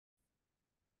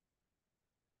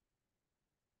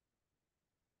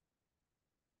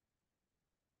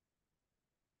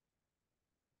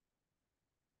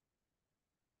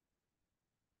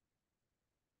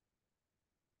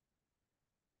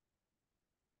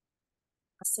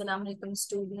Assalamu alaikum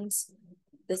students.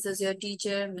 This is your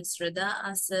teacher, Ms. Rida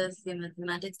Asif, your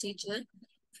mathematics teacher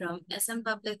from SM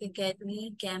Public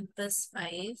Academy, Campus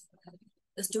 5.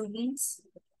 The students,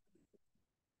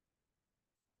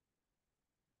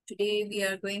 today we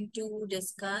are going to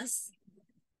discuss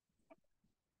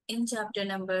in chapter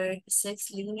number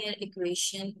 6, linear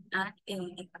equation, and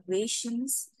in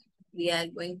equations, we are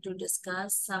going to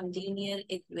discuss some linear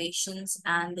equations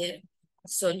and their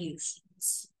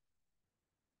solutions.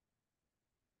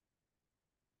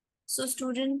 So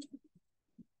student,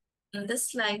 in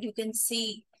this slide, you can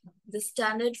see the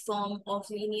standard form of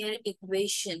linear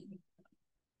equation.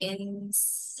 In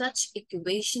such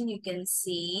equation, you can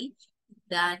see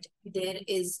that there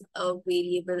is a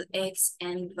variable x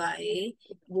and y.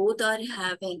 Both are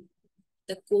having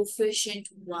the coefficient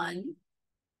 1,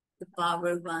 the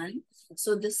power 1.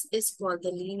 So this is called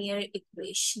the linear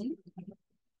equation.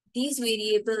 These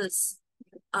variables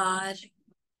are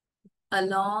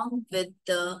along with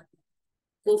the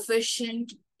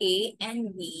coefficient a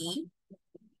and b,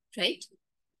 right?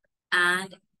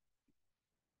 And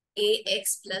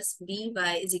ax plus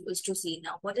by is equals to c.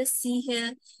 Now, what is c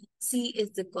here? C is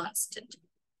the constant.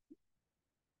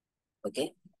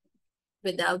 Okay.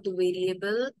 Without the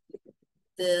variable,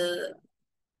 the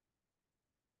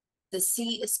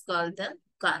c is called the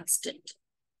constant.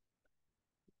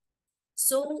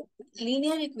 So,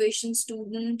 linear equation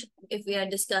student, if we are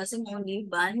discussing only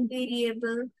one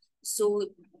variable, so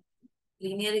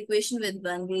linear equation with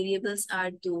one variables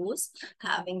are those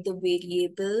having the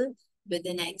variable with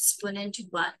an exponent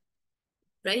 1.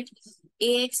 Right?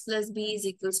 Ax plus b is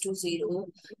equals to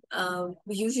 0.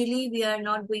 Usually, we are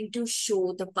not going to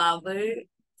show the power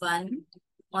 1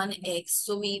 on x.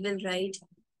 So, we will write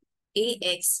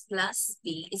ax plus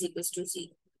b is equals to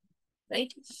 0.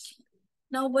 Right?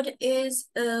 Now, what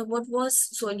was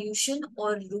solution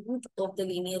or root of the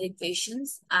linear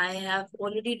equations? I have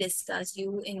already discussed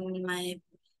you in my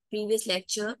previous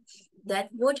lecture that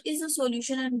what is the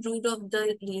solution and root of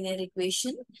the linear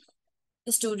equation?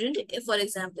 The student, if for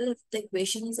example, if the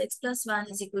equation is x plus 1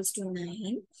 is equals to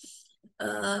 9,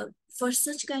 for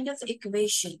such kind of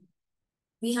equation,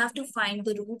 we have to find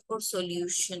the root or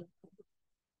solution.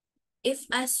 If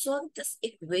I solve this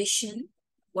equation,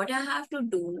 what I have to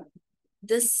do,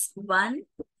 this 1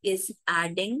 is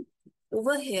adding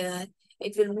over here.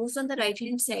 It will move on the right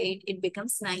hand side. It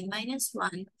becomes 9 minus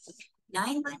 1.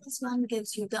 9 minus 1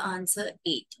 gives you the answer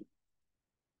 8.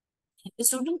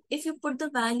 Student, if you put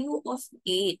the value of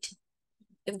 8,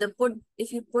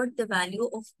 if you put the value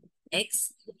of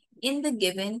x in the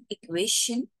given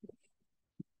equation,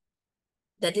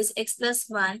 that is x plus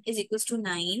 1 is equals to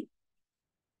 9.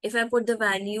 If I put the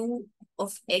value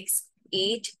of x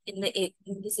 8 in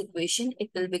this equation,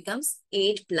 it will becomes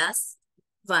 8 plus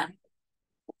 1.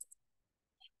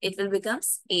 It will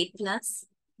becomes 8 plus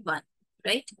 1,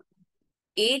 right?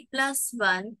 8 plus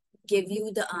 1 give you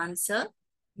the answer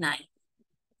 9.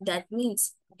 That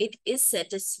means it is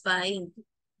satisfying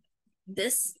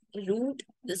this root,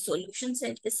 the solution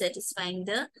set is satisfying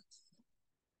the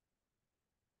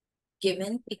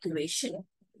given equation.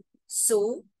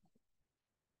 So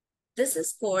this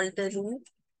is called the root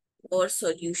or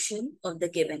solution of the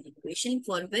given equation,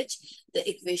 for which the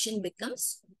equation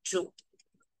becomes true.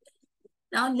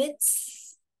 Now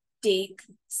let's take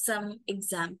some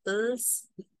examples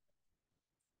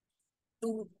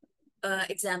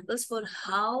for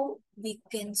how we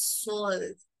can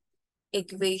solve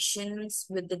equations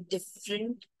with the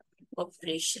different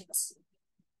operations.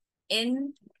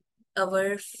 In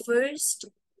our first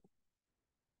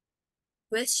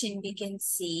question, we can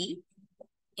see,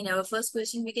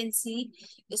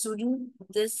 the student,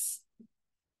 this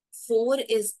 4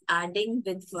 is adding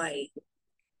with y,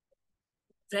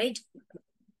 right?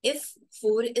 If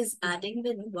 4 is adding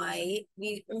with y,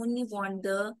 we only want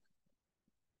the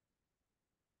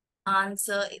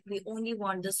answer, we only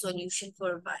want the solution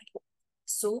for y.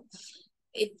 So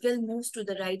it will move to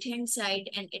the right hand side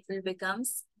and it will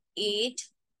becomes 8.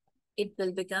 It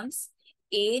will becomes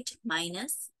 8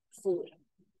 minus 4.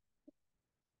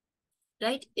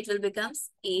 Right? It will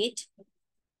becomes 8.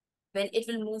 When it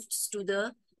will move to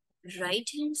the right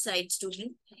hand side,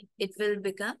 student, it will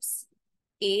becomes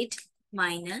 8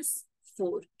 minus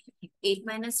 4. 8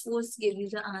 minus 4 give you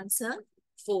the answer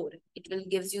 4. It will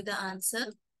gives you the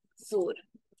answer 4,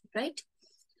 right?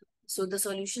 So the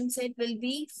solution set will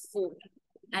be 4.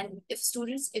 And if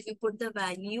students, if you put the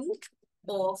value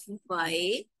of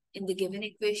y in the given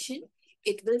equation,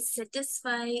 it will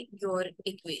satisfy your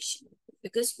equation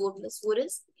because 4 plus 4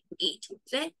 is 8,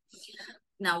 right?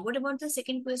 Now, what about the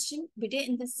second question? Beta,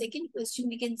 in the second question,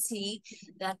 we can see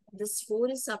that this 4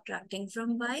 is subtracting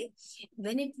from y.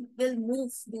 When it will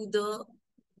move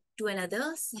to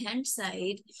another hand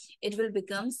side, it will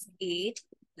becomes 8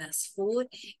 plus 4.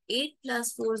 8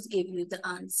 plus 4 give you the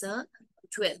answer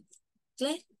 12.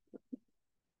 Clear?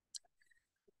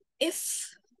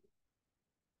 If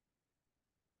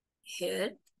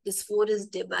here this 4 is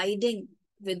dividing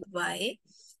with y,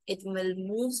 it will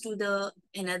move to the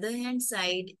another hand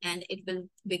side and it will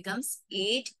becomes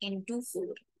 8 into 4,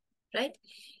 right?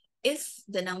 If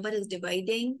the number is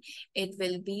dividing, it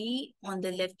will be on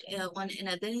the left, on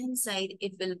another hand side,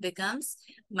 it will becomes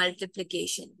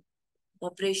multiplication.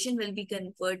 Operation will be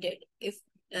converted.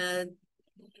 Uh,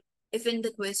 if in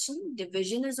the question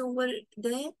division is over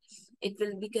there, it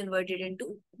will be converted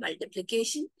into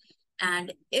multiplication.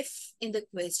 And if in the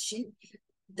question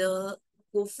the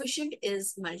coefficient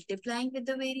is multiplying with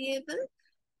the variable,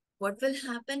 what will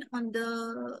happen on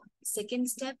the second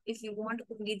step? If you want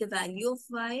only the value of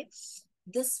y,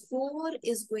 this 4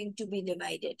 is going to be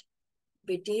divided.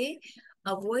 Bete,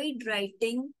 avoid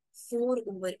writing 4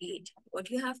 over 8. What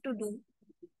you have to do,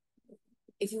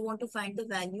 if you want to find the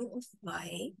value of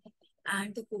y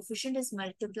and the coefficient is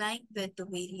multiplying with the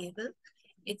variable,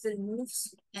 it will move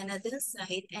another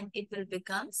side and it will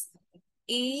becomes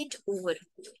 8 over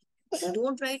 4.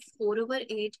 Don't write 4 over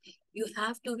 8. You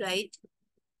have to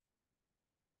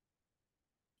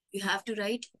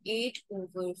write 8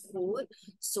 over 4.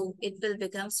 So it will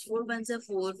becomes 4 ones are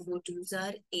 4, 4 twos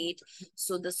are 8.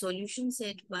 So the solution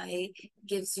set y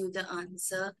gives you the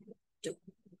answer 2.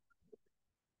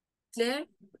 Clear?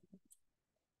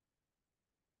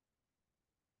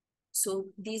 So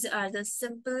these are the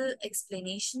simple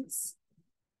explanations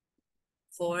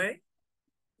for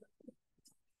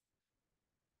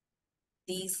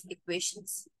these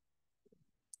equations.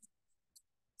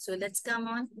 So let's come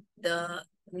on the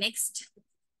next.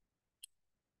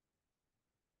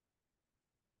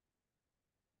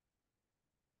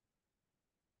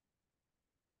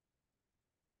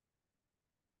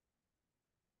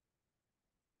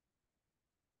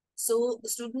 So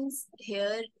students,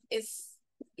 here, if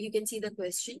you can see the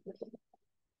question,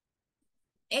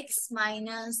 x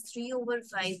minus 3 over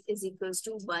 5 is equals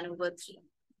to 1 over 3.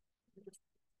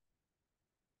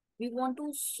 We want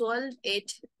to solve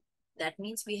it. That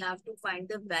means we have to find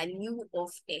the value of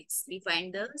x. We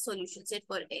find the solution set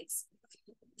for x.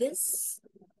 This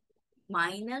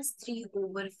minus 3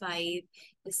 over 5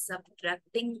 is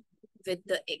subtracting with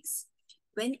the x.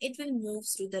 When it will move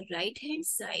to the right hand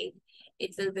side,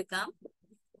 it will become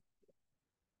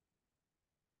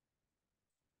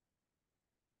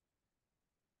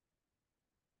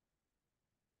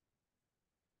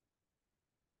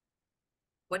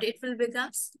what it will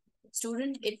become?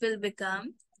 Student, it will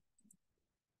become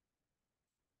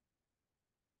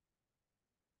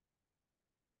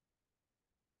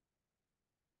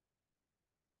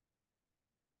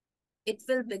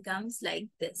like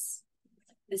this.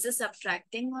 This is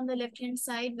subtracting on the left hand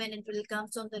side. When it will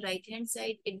comes on the right hand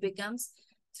side, it becomes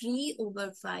 3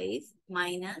 over 5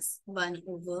 minus 1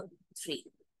 over 3.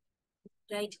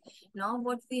 Right? Now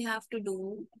what we have to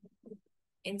do,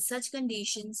 in such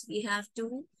conditions, we have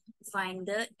to find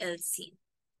the LCM.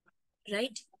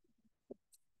 Right?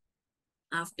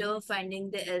 After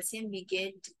finding the LCM, we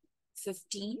get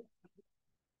 15.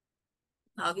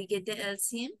 How we get the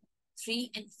LCM?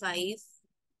 3 and 5.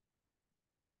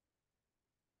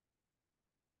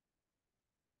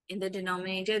 In the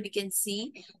denominator, we can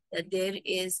see that there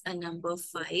is a number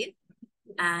 5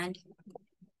 and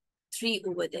 3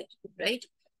 over there, right?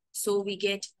 So we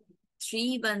get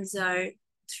 3 ones are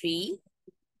 3,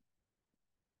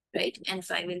 right? And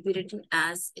 5 will be written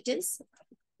as it is.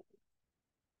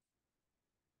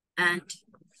 And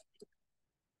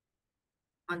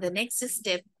on the next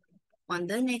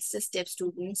step,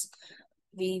 students,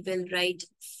 we will write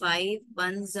 5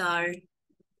 ones are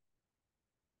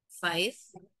 5.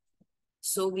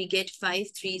 So we get 5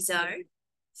 threes are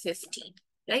 15,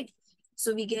 right?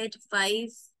 So we get 5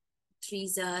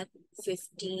 threes are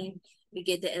 15. We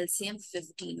get the LCM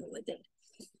 15 over there.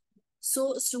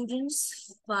 So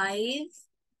students, 5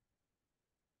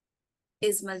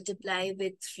 is multiplied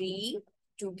with 3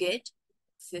 to get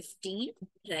 15,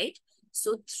 right?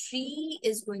 So 3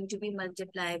 is going to be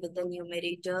multiplied with the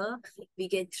numerator. We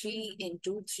get 3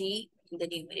 into 3 in the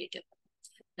numerator.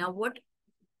 Now what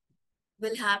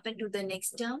will happen to the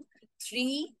next term?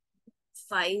 3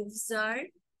 5s are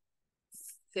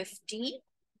 15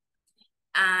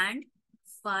 and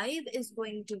 5 is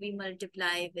going to be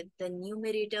multiplied with the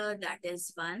numerator, that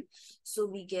is 1. So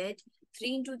we get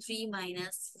 3 into 3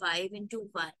 minus 5 into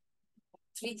 1.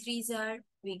 3 threes are,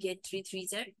 we get 3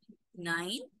 threes are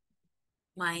 9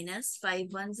 minus 5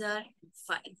 ones are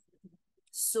 5.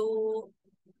 So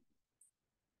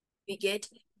we get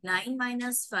 9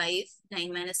 minus 5.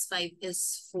 9 minus 5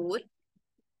 is 4,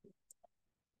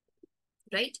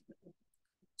 right?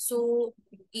 So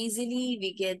easily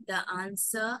we get the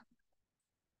answer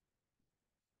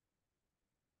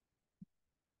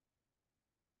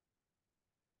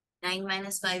 9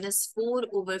 minus 5 is 4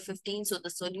 over 15. So the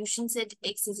solution set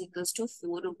x is equals to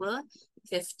 4 over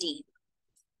 15.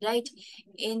 Right?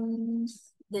 In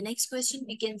the next question,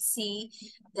 we can see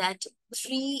that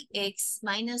 3x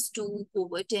minus 2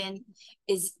 over 10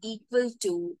 is equal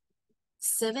to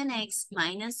 7x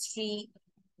minus 3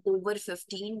 over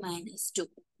 15 minus 2.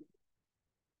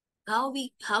 How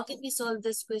can we solve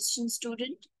this question,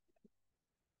 student?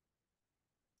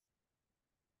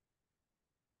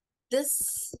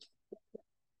 This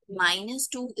minus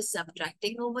 2 is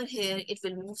subtracting over here. It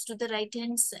will move to the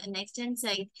next hand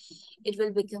side. It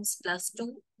will become plus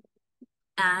 2.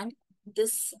 And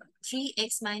this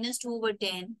 3x minus 2 over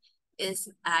 10 is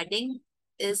having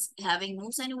no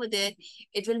sign over there.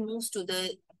 It will move to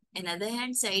the another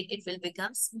hand side. It will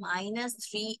become minus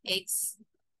 3x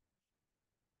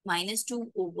minus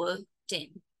 2 over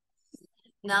 10.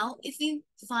 Now, if we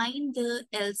find the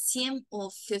LCM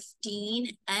of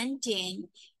 15 and 10,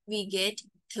 we get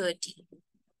 30,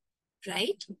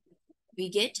 right? We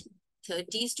get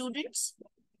 30, students.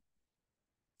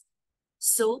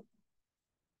 So,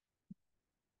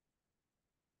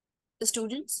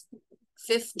 students,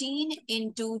 15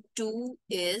 into 2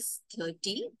 is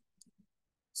 30.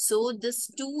 So, this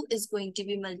 2 is going to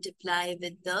be multiplied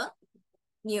with the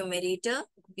numerator.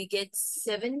 We get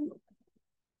 7.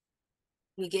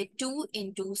 We get 2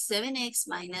 into 7x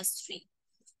minus 3.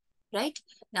 Right?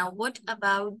 Now, what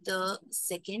about the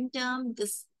second term?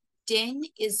 This 10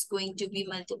 is going to be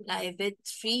multiplied with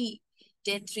 3.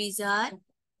 10 threes are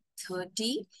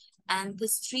 30. And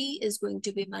this 3 is going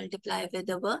to be multiplied with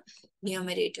our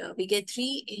numerator. We get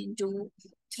 3 into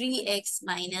 3x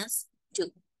minus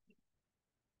 2.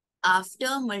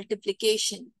 After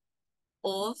multiplication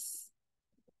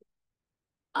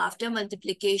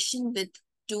with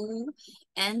 2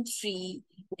 and 3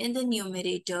 in the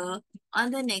numerator,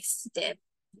 on the next step,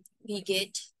 we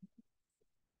get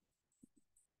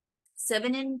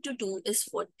 7 into 2 is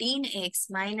 14x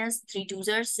minus 3 twos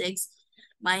are 6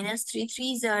 minus 3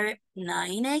 threes are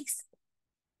 9x.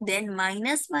 Then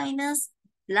minus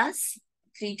plus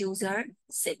 3 twos are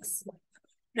 6.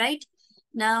 Right?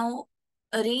 Now,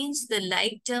 arrange the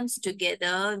like terms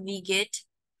together. We get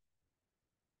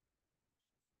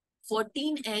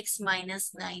 14x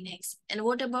minus 9x. And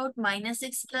what about minus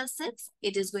x plus 6?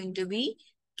 It is going to be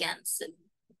cancelled.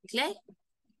 Clear?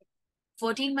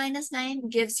 14 minus 9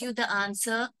 gives you the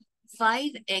answer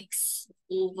 5x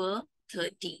over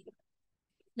 13.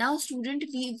 Now, student,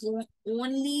 we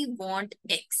only want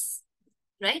x,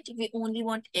 right? We only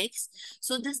want x.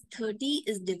 So, this 30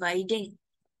 is dividing.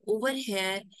 Over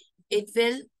here, it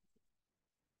will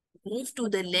move to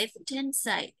the left-hand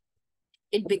side.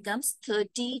 It becomes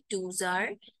 30 twos are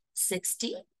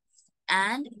 60.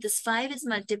 And this 5 is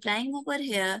multiplying over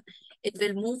here. It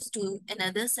will move to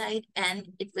another side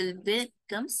and it will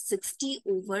become 60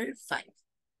 over 5.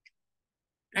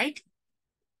 Right?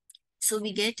 So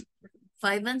we get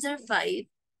 5 ones are 5.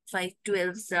 5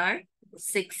 twelves are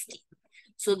 60.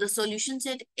 So the solution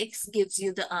set x gives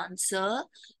you the answer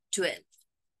 12.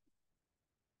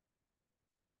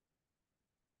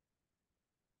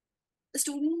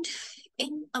 Student,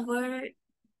 in our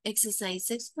exercise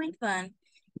 6.1,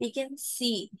 we can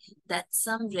see that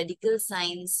some radical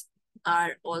signs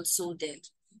are also there.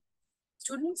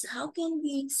 Students, how can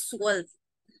we solve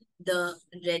the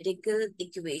radical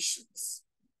equations?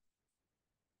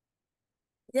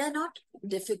 They are not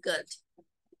difficult.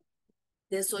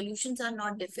 Their solutions are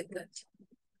not difficult.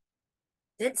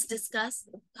 Let's discuss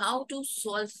how to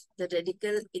solve the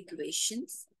radical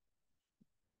equations.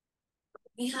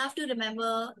 We have to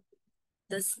remember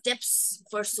the steps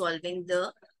for solving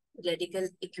the radical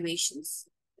equations.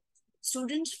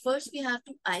 Students, first we have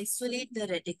to isolate the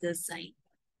radical sign.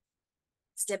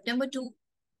 Step number 2,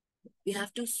 we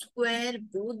have to square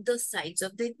both the sides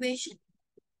of the equation.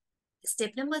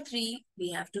 Step number 3,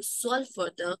 we have to solve for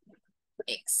the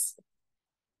x.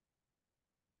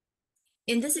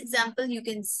 In this example, you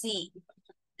can see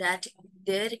that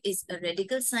there is a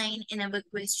radical sign in our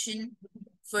question.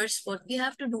 First, what we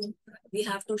have to do, we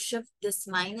have to shift this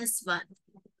minus 1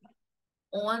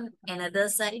 on another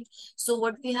side. So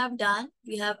what we have done,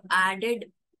 we have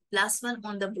added plus 1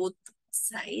 on the both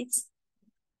sides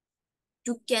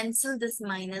to cancel this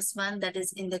minus 1 that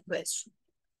is in the question.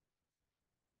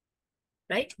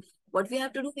 right? What we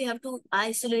have to do, we have to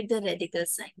isolate the radical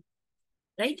sign,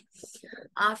 right?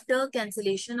 After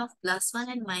cancellation of +1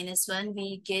 and -1,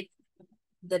 we get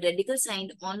the radical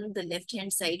sign on the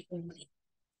left-hand side only.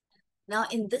 Now,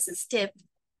 in this step,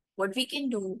 what we can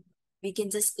do, we can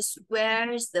just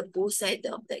square the both sides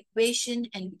of the equation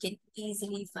and we can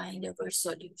easily find our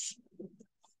solution.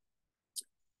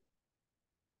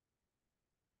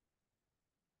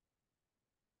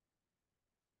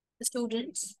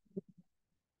 Students,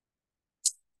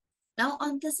 now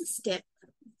on this step,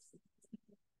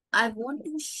 I want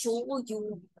to show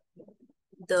you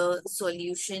the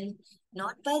solution,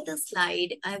 not by the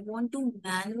slide. I want to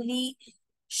manually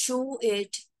show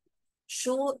it,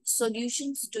 show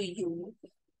solutions to you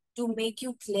to make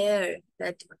you clear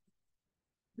that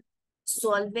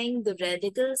solving the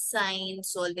radical sign,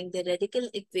 solving the radical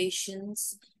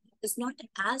equations is not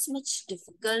as much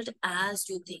difficult as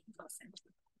you think of it.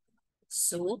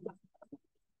 So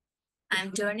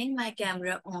I'm turning my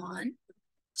camera on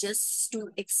just to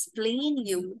explain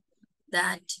you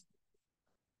that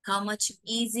how much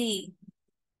easy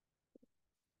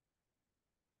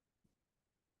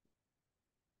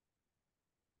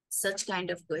such kind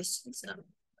of questions are.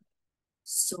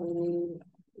 So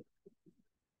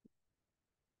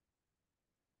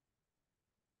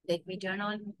let me turn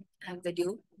on a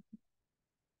video.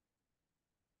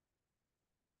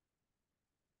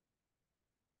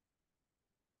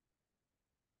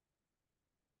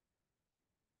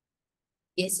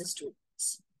 Yes,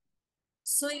 students.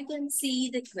 So you can see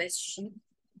the question.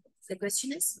 The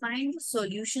question is find the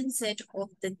solution set of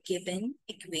the given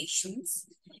equations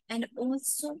and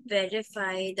also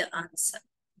verify the answer.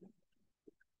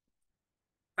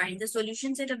 Find the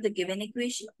solution set of the given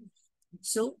equation.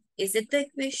 So is it the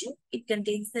equation? It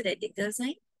contains the radical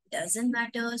sign. Doesn't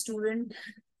matter, student.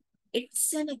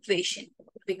 It's an equation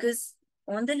because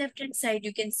on the left hand side,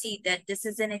 you can see that this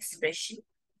is an expression.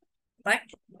 But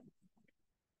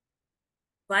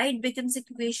why it becomes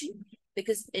equation?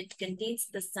 Because it contains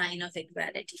the sign of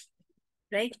equality,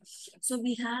 right? So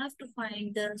we have to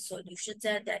find the solution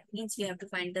set. That means we have to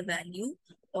find the value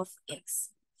of x.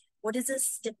 What is the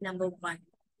step number 1?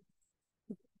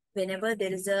 Whenever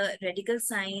there is a radical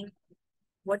sign,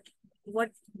 what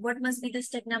what must be the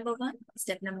step number 1?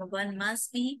 Step number 1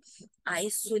 must be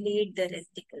isolate the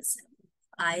radical sign.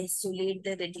 Isolate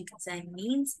the radical sign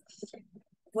means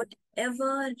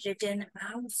whatever written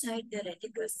outside the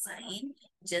radical sign,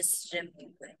 just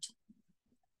remove it.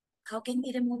 How can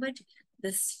we remove it?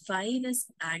 This 5 is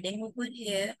adding over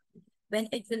here. When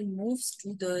it will move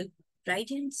to the right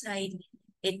hand side,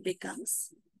 it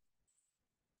becomes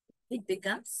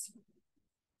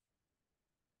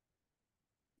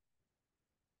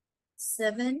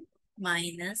 7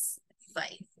 minus 5,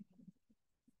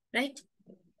 right?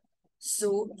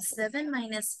 So 7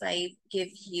 minus 5 give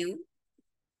you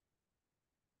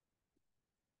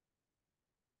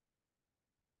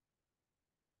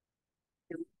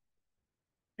 2,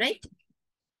 right?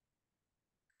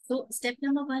 So step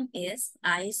number 1 is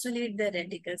isolate the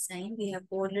radical sign. We have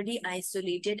already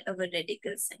isolated our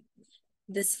radical sign.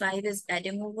 This 5 is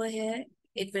adding over here.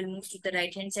 It will move to the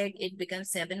right hand side. It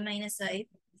becomes 7 minus 5,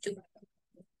 2.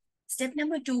 Step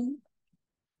number 2,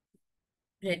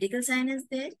 radical sign is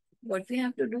there. What we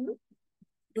have to do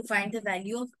to find the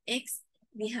value of x,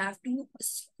 we have to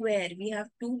square. We have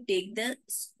to take the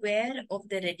square of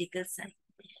the radical sign.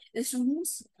 The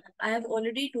students, I have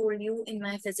already told you in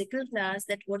my physical class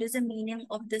that what is the meaning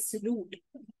of this root.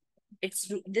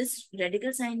 This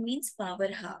radical sign means power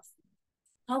half.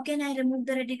 How can I remove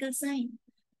the radical sign?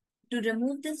 To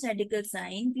remove this radical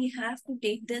sign, we have to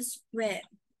take the square.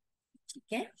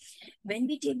 Okay. When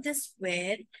we take the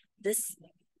square, this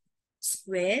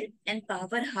square and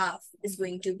power half is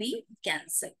going to be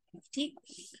cancelled. Okay.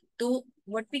 So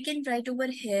what we can write over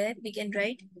here, we can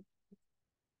write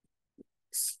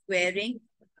squaring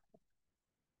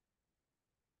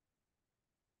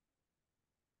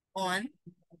on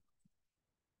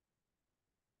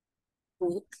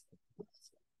both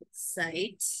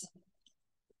sides.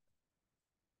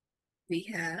 We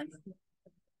have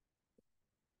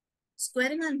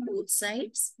squaring on both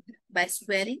sides. By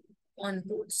squaring on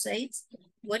both sides,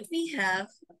 what we have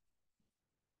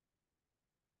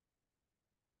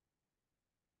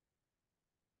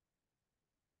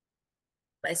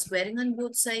by squaring on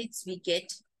both sides, we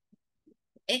get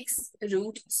x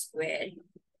root square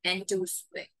and 2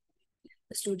 square.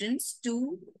 Students,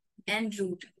 2 and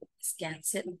root is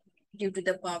cancelled due to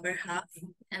the power half,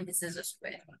 and this is a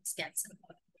square, it's cancelled.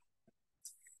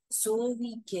 So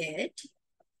we get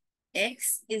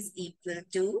x is equal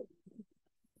to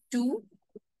 2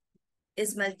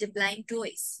 is multiplying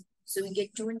twice. So we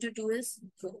get 2 into 2 is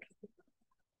 4.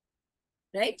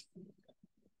 Right?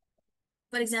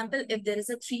 For example, if there is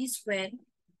a 3 square,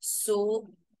 so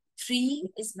 3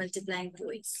 is multiplying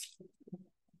twice.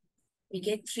 We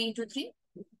get 3 into 3.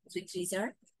 3 3s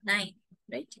are 9.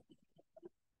 Right?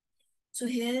 So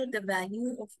here the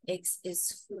value of x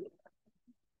is 4.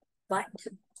 But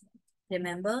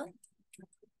remember,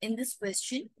 in this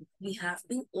question, we have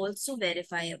to also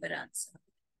verify our answer.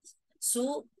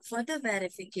 So for the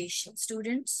verification,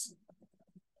 students,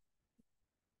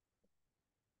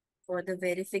 for the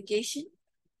verification,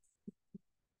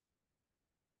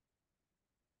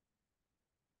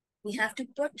 we have to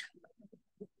put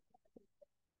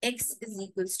x is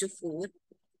equals to 4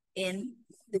 in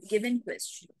the given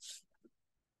question.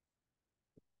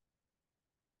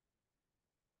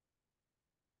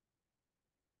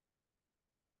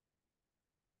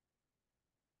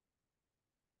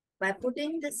 By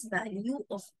putting this value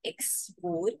of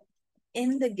x4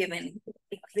 in the given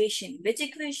equation, which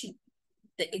equation?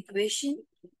 The equation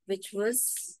which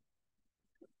was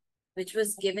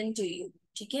given to you.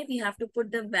 Okay, we have to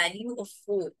put the value of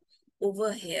 4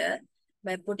 over here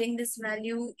by putting this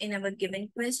value in our given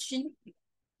question.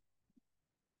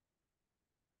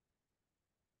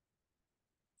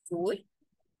 4,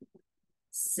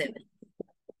 7.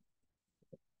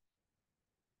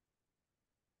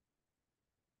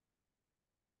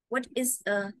 What is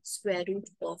a square root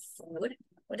of 4?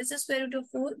 What is the square root of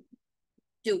 4?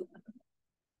 2.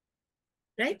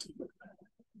 Right?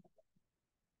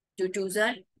 2 2s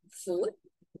are 4.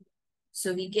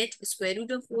 So we get square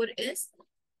root of 4 is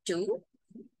 2.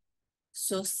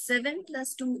 So 7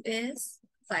 plus 2 is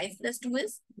 5 plus 2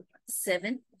 is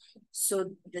 7.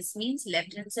 So this means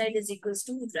left hand side is equals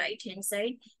to right hand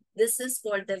side. This is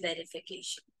called the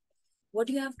verification. What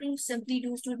you have to simply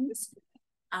do, students,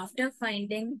 after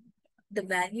finding the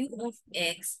value of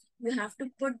x, you have to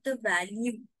put the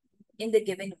value in the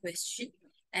given question.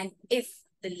 And if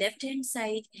the left hand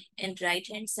side and right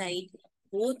hand side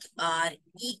both are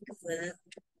equal,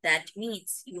 that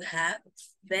means you have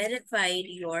verified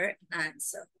your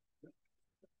answer.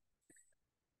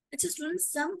 So students,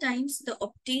 sometimes the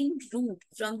obtained root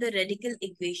from the radical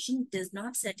equation does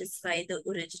not satisfy the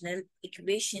original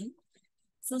equation.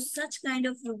 So such kind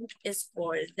of root is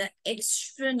called the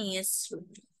extraneous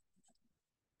root.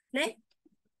 Right?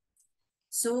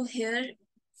 So here,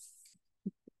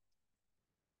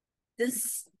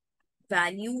 this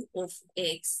value of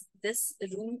x, this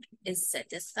root is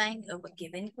satisfying our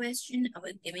given question,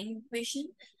 our given equation.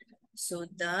 So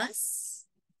thus,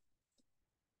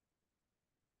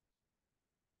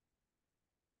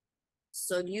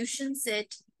 solution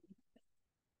set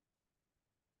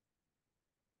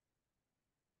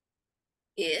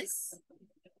is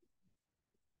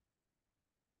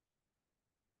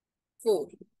 4,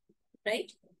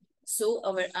 right? So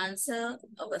our answer,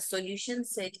 our solution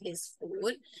set is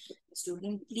 4.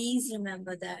 Student, please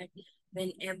remember that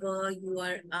whenever you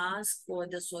are asked for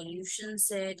the solution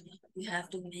set, you have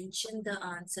to mention the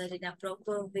answer in a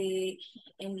proper way.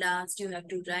 And last, you have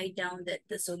to write down that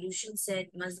the solution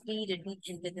set must be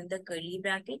written within the curly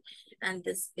bracket. And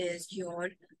this is your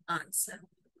answer.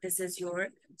 This is your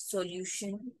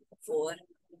solution for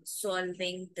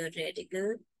solving the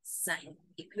radical sign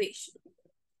equation.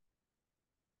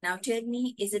 Now tell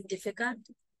me, is it difficult?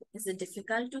 Is it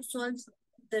difficult to solve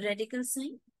the radical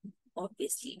sign?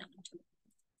 Obviously not.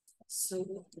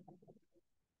 So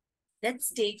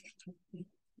let's take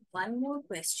one more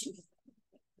question.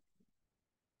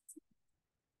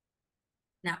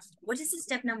 Now, what is the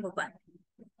step number 1?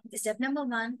 The step number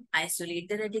 1, isolate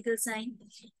the radical sign.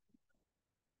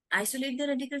 Isolate the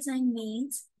radical sign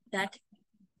means that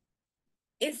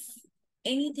if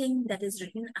anything that is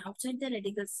written outside the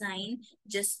radical sign,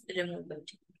 just remove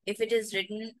it. If it is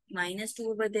written -2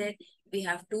 over there, we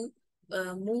have to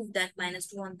move that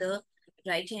 -2 on the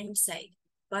right hand side.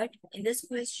 But in this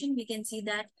question, we can see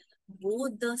that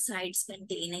both the sides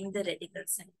containing the radical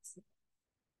signs,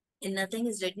 and nothing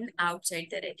is written outside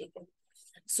the radical.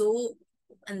 So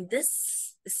in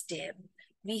this step,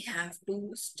 we have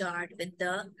to start with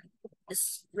the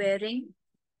squaring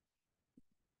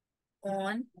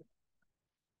on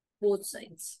both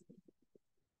sides.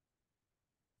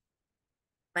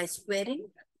 By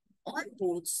squaring on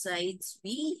both sides,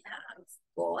 we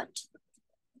got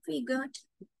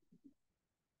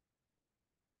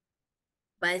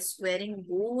by squaring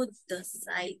both the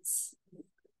sides.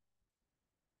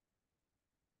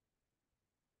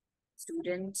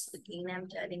 Students, again, I'm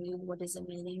telling you what is the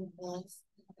meaning of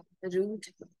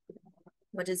root.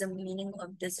 What is the meaning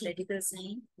of this radical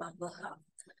sign? Power half.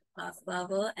 Half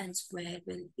power and square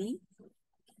will be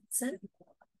cancelled.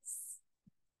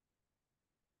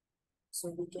 So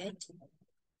we get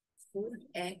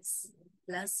 4x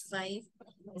plus 5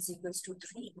 is equals to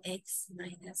 3x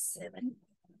minus 7.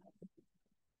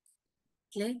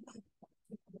 Clear?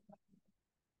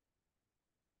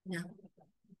 Now,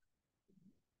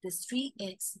 this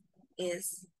 3x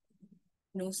is,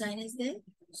 no sign is there.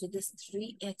 So this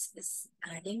 3x is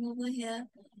adding over here.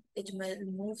 It will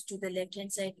move to the left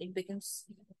hand side. It becomes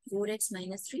 4x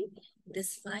minus 3.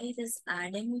 This 5 is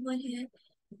adding over here.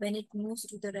 When it moves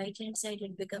to the right hand side,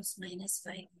 it becomes minus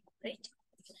 5, right?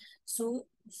 So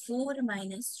 4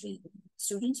 minus 3.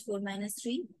 Students, 4 minus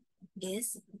 3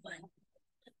 is 1.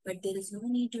 But there is no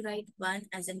need to write 1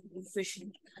 as an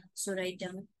coefficient. So write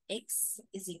down x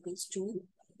is equals to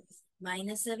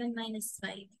minus 7 minus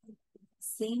 5.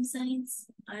 Same signs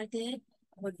are there.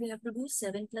 What we have to do?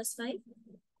 7 plus 5,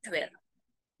 12.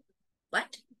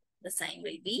 But the sign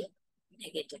will be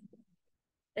negative,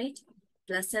 right?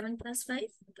 Plus 7 plus 5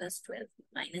 plus 12.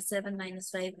 Minus 7 minus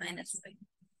 5 minus 5.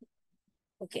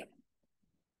 Okay.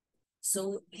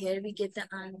 So here we get the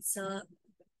answer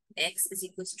x is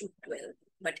equals to 12.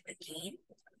 But again,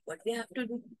 what we have to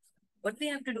do? What we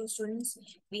have to do, students?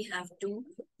 We have to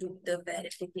do the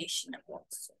verification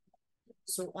also.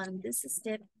 So on this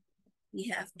step, we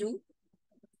have to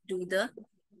do the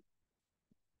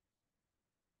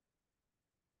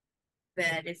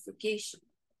verification.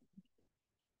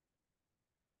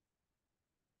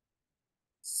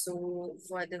 So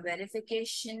for the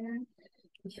verification,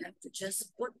 we have to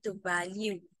just put the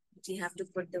value. We have to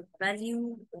put the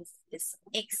value of this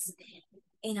x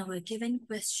in our given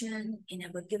question, in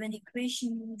our given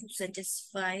equation to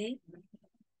satisfy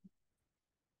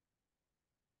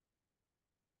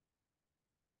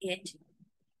it.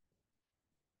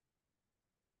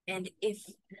 And if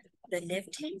the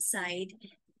left-hand side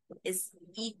is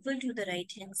equal to the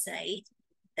right-hand side,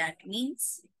 that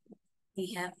means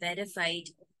we have verified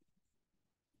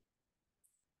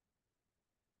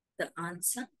the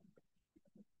answer.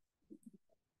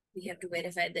 We have to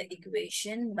verify the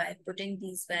equation by putting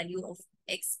these value of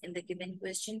x in the given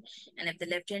question. And if the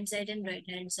left-hand side and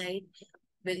right-hand side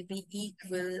will be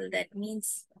equal, that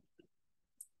means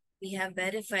we have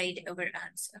verified our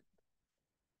answer.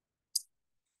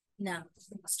 Now,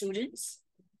 students,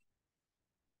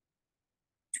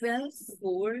 12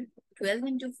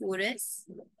 into 4 is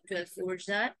 12 fours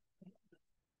are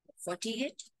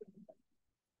 48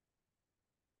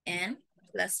 and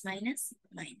plus minus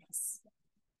minus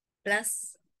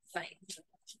plus 5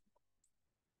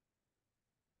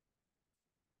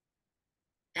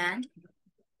 and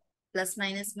plus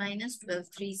minus minus 12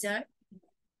 threes are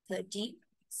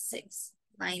 36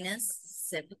 minus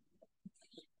 7.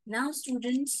 Now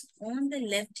students, on the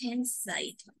left hand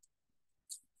side,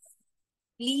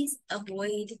 please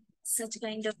avoid such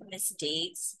kind of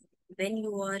mistakes. When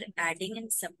you are adding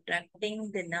and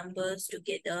subtracting the numbers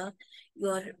together, you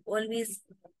are always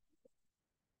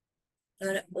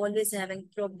having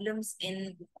problems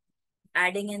in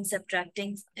adding and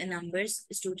subtracting numbers,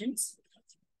 students.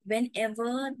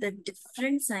 Whenever the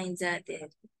different signs are there,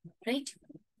 right?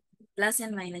 Plus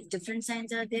and minus, different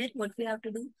signs are there, what we have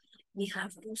to do? We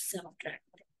have to subtract,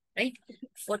 right?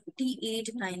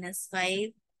 48 minus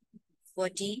 5,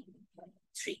 43.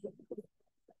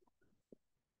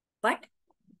 But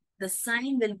the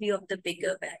sign will be of the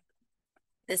bigger value.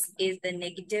 This is the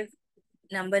negative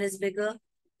number is bigger,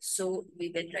 so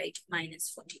we will write minus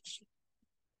 43.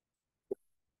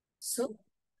 So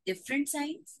different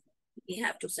signs, we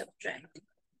have to subtract.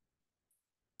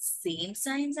 Same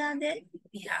signs are there,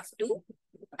 we have to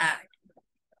add.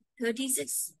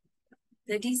 36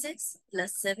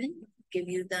 plus 7 give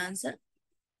you the answer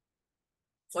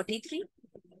 43,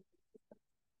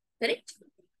 correct?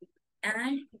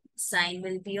 And sign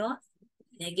will be of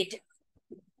negative,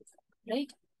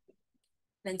 right?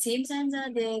 When same signs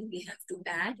are there, we have to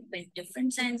add. When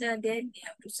different signs are there, we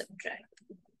have to subtract.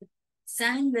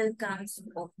 Sign will come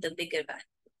of the bigger one,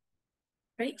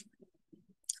 right?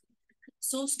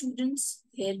 So students,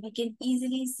 here we can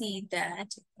easily see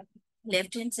that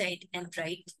left hand side and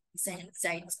right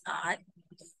sides are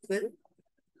equal.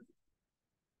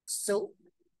 So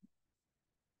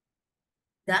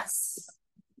thus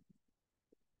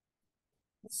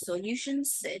solution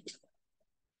set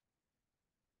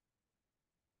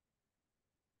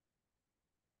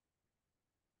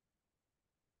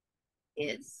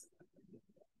is,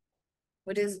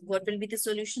 what will be the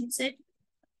solution set?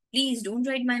 Please don't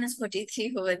write minus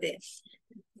 43 over there.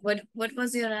 What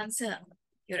was your answer?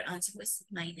 Your answer was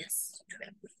minus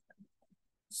 12.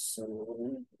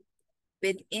 So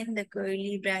within the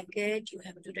curly bracket, you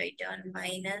have to write down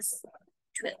minus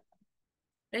 12,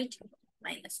 right?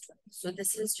 minus 12. So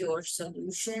this is your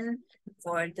solution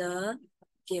for the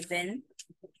given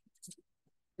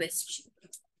question.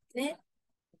 Clear?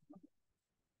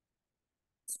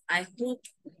 I hope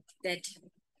that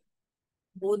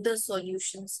both the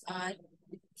solutions are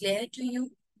clear to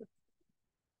you.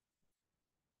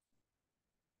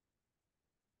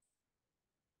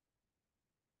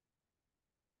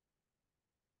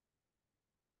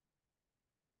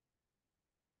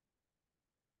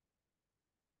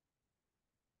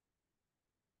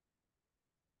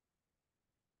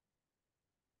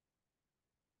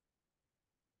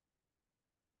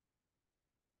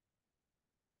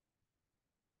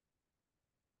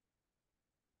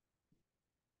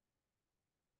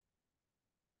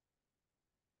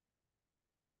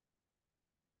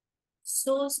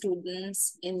 So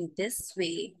students, in this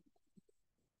way,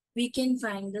 we can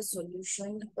find the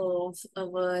solution of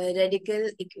our radical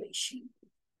equation.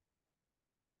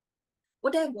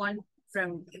 What I want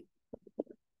from you,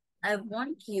 I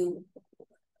want you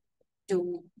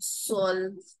to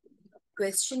solve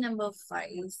question number 5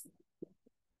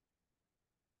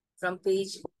 from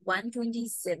page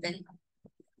 127.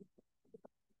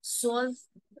 Solve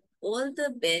all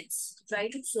the bits, try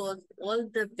to solve all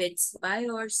the bits by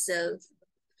yourself,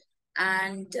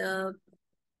 and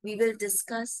we will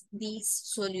discuss these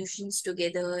solutions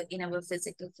together in our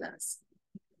physical class.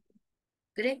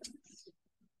 Correct?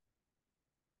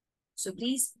 So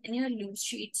please, in your loose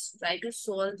sheets, try to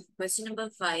solve question number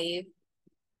 5,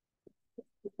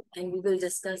 and we will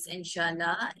discuss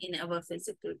inshallah in our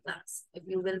physical class. If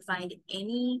you will find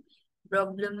any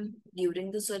problem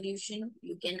during the solution,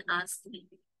 you can ask me.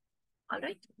 All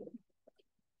right.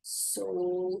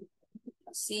 So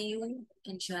see you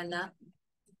inshallah.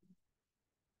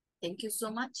 Thank you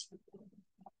so much.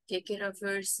 Take care of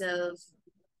yourself,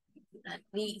 and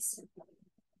please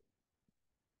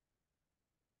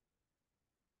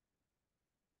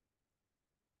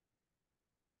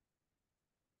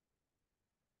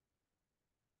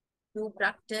do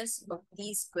practice of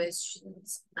these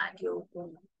questions at your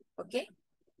home. Okay?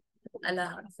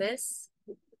 Allah Hafiz.